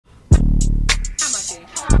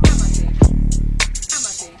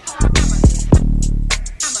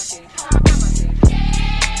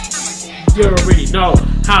You already know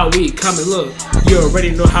how we coming. Look, you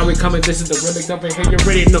already know how we coming. This is the remix up in here. You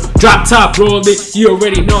already know. Drop top rolling. You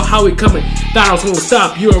already know how we coming. Thought I was gonna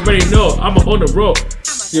stop. You already know I'm on the road.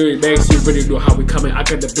 You already know how we coming. I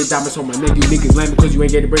got the big diamonds on my neck. You niggas lame because you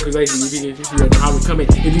ain't getting breakers lazy. You already know how we coming.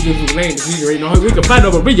 If you get lame, you already know how we can fight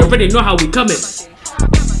over. You already know how we coming.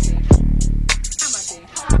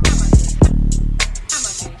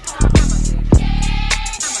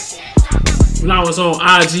 When I was on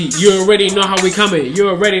IG, you already know how we coming. You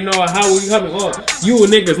already know how we coming. Oh, you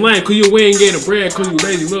niggas lame cause you ain't getting bread cause you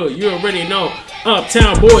lazy. Look, you already know.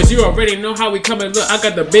 Uptown boys, you already know how we coming. Look, I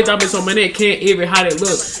got the big diamonds on my neck, can't even hide it.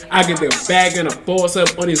 Look, I get the bag and a force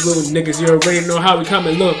up on these little niggas. You already know how we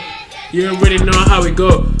coming. Look, you already know how we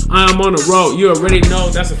go. I'm on the road. You already know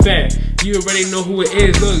that's a fact. You already know who it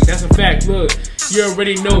is. Look, that's a fact. Look, you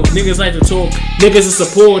already know niggas like to talk. Niggas are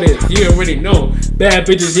supportive. You already know. Bad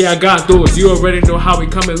bitches, yeah, I got those. You already know how we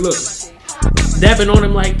coming. Look, dabbing on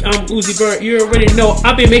him like I'm Uzi Bird. You already know.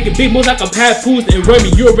 I been making big moves like I'm Pat Poos and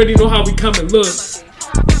Remy. You already know how we coming. Look,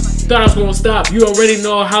 thought I was gonna stop. You already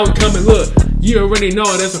know how we coming. Look, you already know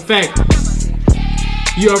that's a fact.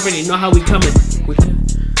 You already know how we coming.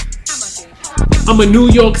 I'm a New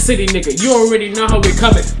York City nigga. You already know how we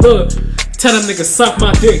coming. Look, tell them niggas suck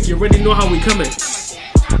my dick. You already know how we coming.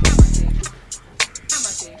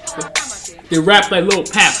 They rap like Lil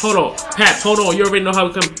Pap. Hold on, Pap. Hold on. You already know how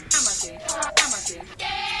we coming.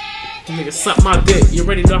 Nigga suck my dick. You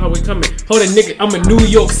already know how we coming. Hold on, nigga. I'm a New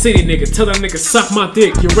York City nigga. Tell them niggas suck my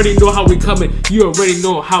dick. You already know how we coming. You already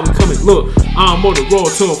know how we coming. Look, I'm on the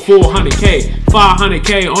road to a 400K,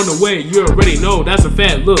 500K on the way. You already know that's a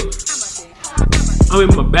fact. Look, I'm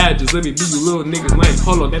in my badges. Let me be you little niggas lame.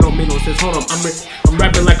 Hold on, that don't make no sense. Hold on, I'm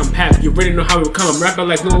rapping like I'm Pap. You already know how we coming. I'm rapping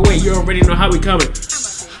like no way. You already know how we coming.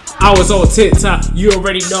 I was on TikTok. You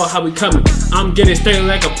already know how we coming. I'm getting straight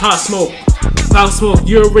like a pop smoke. Pop smoke.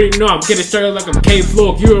 You already know I'm getting straight like I'm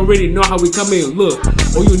K-Flock. You already know how we coming. Look,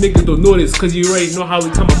 oh you niggas don't know this cause you already know how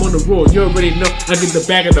we come. I'm on the road. You already know I get the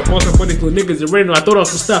bag of the boss up on these little niggas. You already know I thought I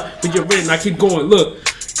was some stuff, but you already know I keep going. Look,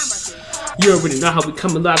 you already know how we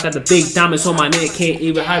coming. Look, I got the big diamonds on my neck, can't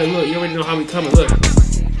even hide it. Look, you already know how we coming. Look,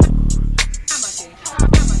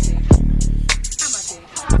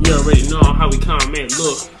 you already know how we coming, man.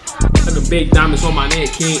 Look, got the big diamonds on my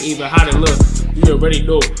neck, can't even hide it. Look, you already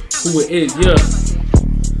know who it is. Yeah.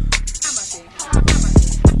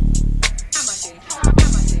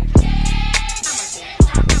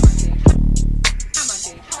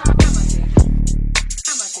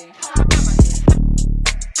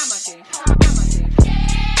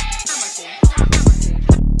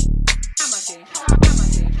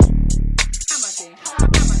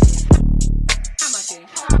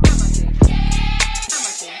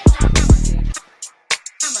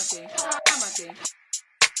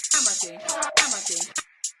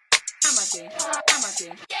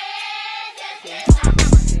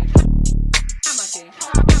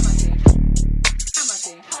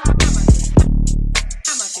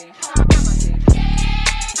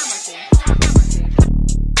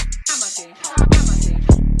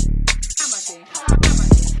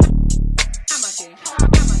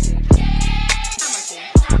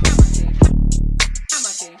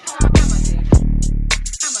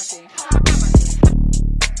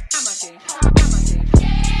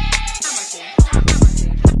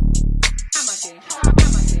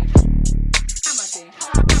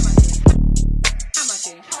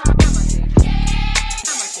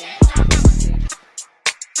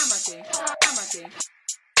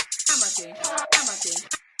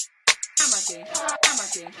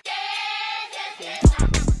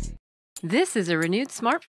 This is a renewed smart